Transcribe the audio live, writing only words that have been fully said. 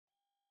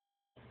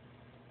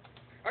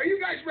Are you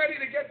guys ready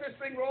to get this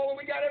thing rolling?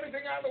 We got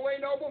everything out of the way,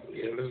 Noble?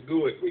 Yeah, let's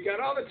do it. We got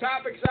all the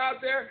topics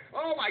out there.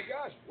 Oh, my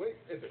gosh. Wait,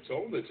 if it's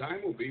on, the time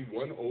will be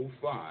 1:05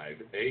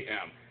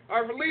 a.m.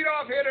 Our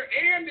leadoff hitter,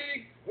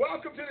 Andy.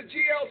 Welcome to the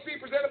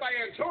GLC presented by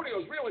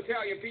Antonio's Real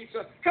Italian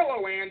Pizza.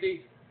 Hello,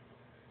 Andy.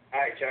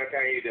 Hi, Chuck.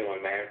 How you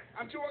doing, man?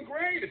 I'm doing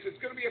great. It's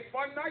going to be a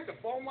fun night. The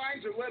phone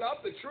lines are lit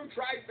up. The True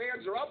Tribe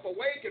fans are up,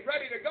 awake, and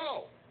ready to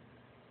go.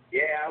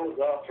 Yeah, I was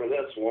up for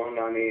this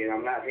one. I mean,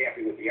 I'm not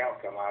happy with the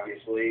outcome,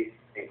 obviously.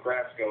 And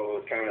Carrasco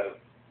is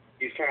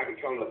he's kind of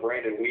become the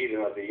Brandon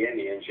Whedon of the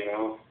Indians, you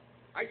know?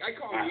 I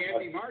call him the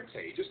Andy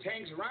Marte. He just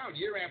hangs around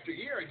year after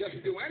year and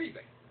doesn't do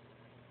anything.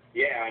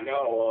 Yeah, I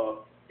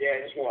know.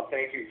 I just want to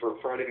thank you for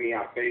friending me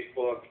on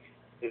Facebook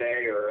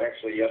today, or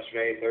actually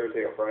yesterday,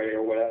 Thursday or Friday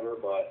or whatever,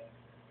 but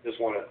just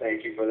want to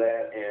thank you for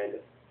that. And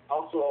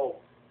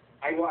also,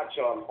 I watch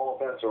All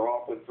Bets Are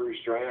Off with Bruce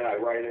Drennan. I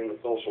write in the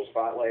social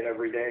spotlight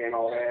every day and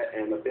all that.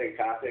 And the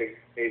big topic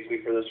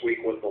basically for this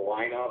week was the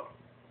lineup.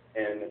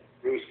 And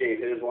Bruce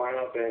gave his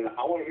lineup. And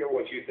I want to hear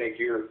what you think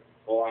your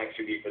line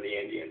should be for the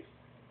Indians.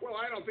 Well,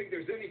 I don't think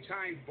there's any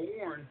time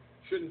Bourne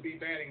shouldn't be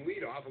batting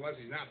leadoff unless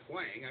he's not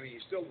playing. I mean,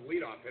 he's still the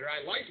leadoff hitter.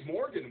 I liked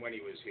Morgan when he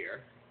was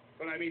here.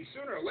 But, I mean,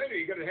 sooner or later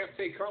you're going to have to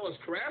take Carlos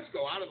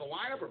Carrasco out of the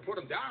lineup or put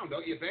him down,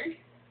 don't you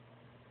think?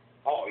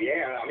 Oh,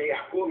 yeah. I mean,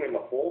 I put him in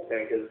the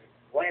bullpen because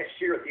last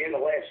year, at the end of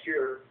last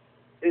year,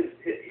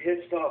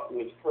 his stuff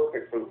was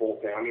perfect for the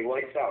bullpen. I mean,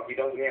 lights out. He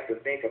doesn't have to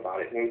think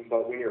about it.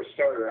 But when you're a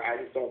starter, I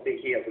just don't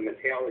think he has the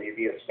mentality to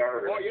be a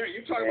starter. Oh, yeah,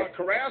 you're talking about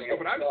Carrasco,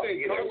 but I'm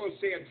saying Carlos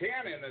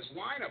Santana in this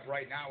lineup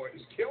right now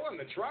is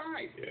killing the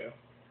Tribe. Yeah.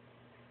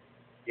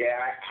 Yeah,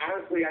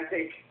 honestly, I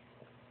think,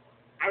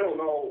 I don't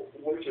know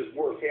which is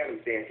worse, having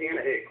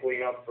Santana hit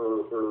cleanup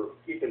or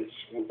putting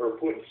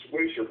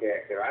Swisher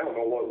back there. I don't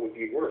know what would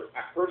be worse.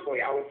 Personally,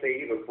 I would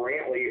say either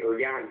Brantley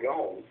or Yan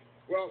Gomes.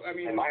 Well, I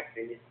mean, in my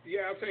opinion.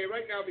 Yeah, I'll tell you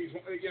right now, you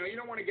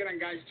don't want to get on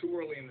guys too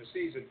early in the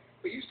season,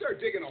 but you start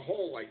digging a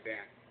hole like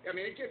that, I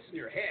mean, it gets in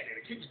your head, and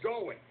it keeps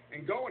going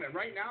and going, and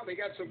right now they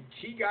got some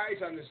key guys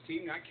on this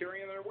team not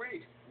carrying their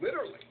weight,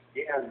 literally.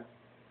 Yeah,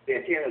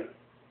 Santana's,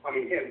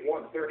 hitting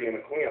 130 in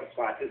the cleanup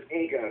spot. This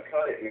ain't going to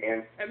cut it,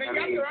 man. And they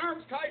got their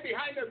arms tied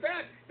behind their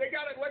back. They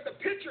got to let the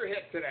pitcher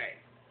hit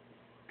today.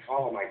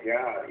 Oh, my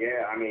God,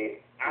 yeah. I mean,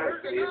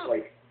 honestly, it's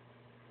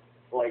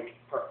like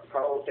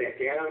Carlos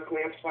Santana in the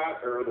cleanup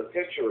spot or the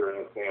pitcher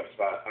in the cleanup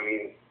spot. I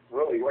mean,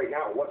 really, right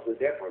now, what's the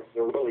difference?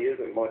 There really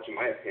isn't much, in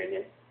my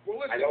opinion. Well,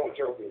 listen, I know it's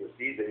early in the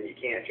season and you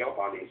can't jump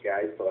on these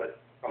guys,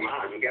 but come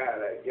on, you got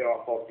to get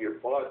off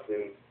your butts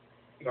and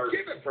start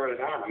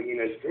turning on. I mean,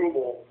 it's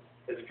Drupal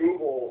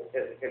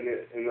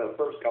in the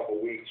first couple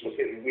of weeks was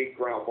hitting weak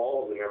ground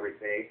balls and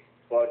everything,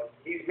 but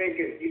he's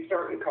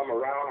starting to come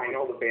around. I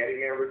know the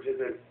batting average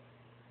isn't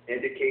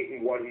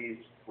indicating what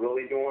he's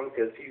really doing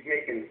because he's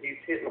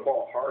hitting the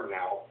ball hard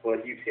now,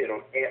 but he's hit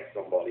him at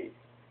somebody.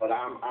 But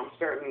I'm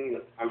starting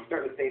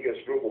to think that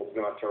Strubal's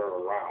going to turn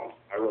around.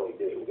 I really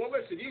do. Well,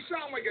 listen, you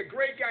sound like a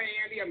great guy,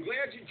 Andy. I'm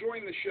glad you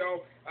joined the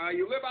show.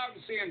 You live out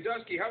in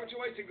Sandusky. How would you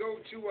like to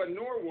go to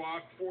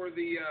Norwalk for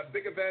the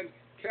big event,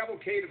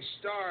 Cavalcade of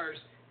Stars,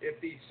 at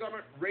the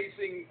Summit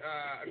Racing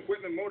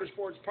Equipment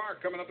Motorsports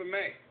Park coming up in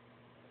May?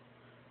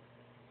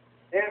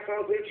 Yeah,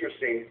 sounds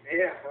interesting.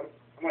 Yeah,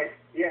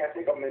 I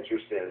think I'm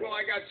interested. Well,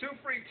 I got 2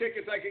 free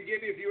tickets I could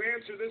give you if you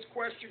answer this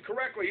question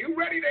correctly. You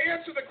ready to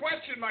answer the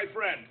question, my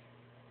friend?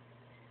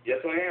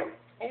 Yes, I am.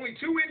 Only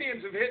 2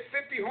 Indians have hit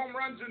 50 home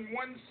runs in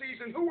one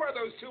season. Who are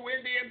those 2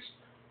 Indians?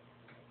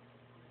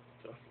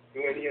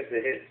 2 Indians that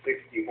hit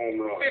 60 home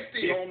runs.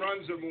 50 home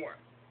runs or more.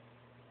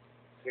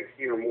 60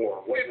 or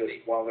more.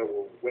 50. While they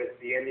were with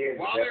the Indians?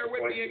 While they were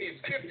with the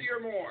Indians. 50 or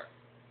more.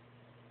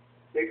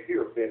 60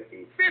 or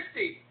 50?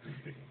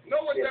 50. No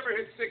one's ever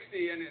hit 60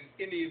 in an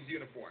Indians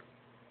uniform.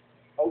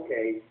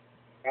 Okay.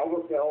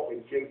 Albertel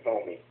and Jim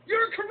Thome.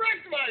 You're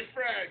correct, my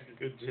friend.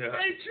 Good job.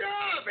 Great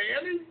job,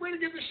 Andy. Way to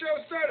get the show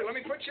started. Let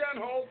me put you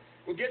on hold.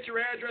 We'll get your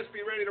address.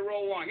 Be ready to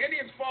roll along.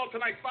 Indians fall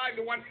tonight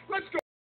 5-1. Let's go.